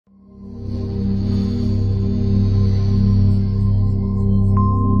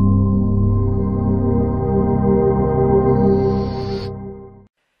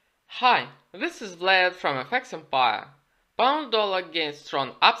This is Vlad from FX Empire. Pound dollar gains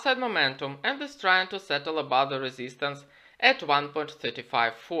strong upside momentum and is trying to settle above the resistance at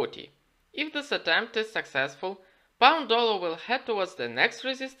 1.3540. If this attempt is successful, pound dollar will head towards the next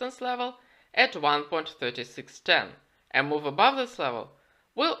resistance level at 1.3610. A move above this level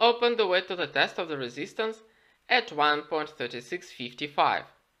will open the way to the test of the resistance at 1.3655.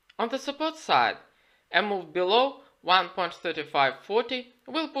 On the support side, a move below 1.3540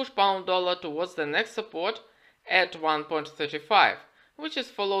 will push pound dollar towards the next support at 1.35, which is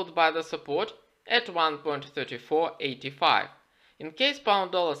followed by the support at 1.3485. In case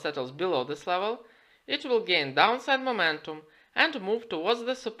pound dollar settles below this level, it will gain downside momentum and move towards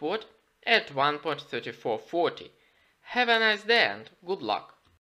the support at 1.3440. Have a nice day and good luck!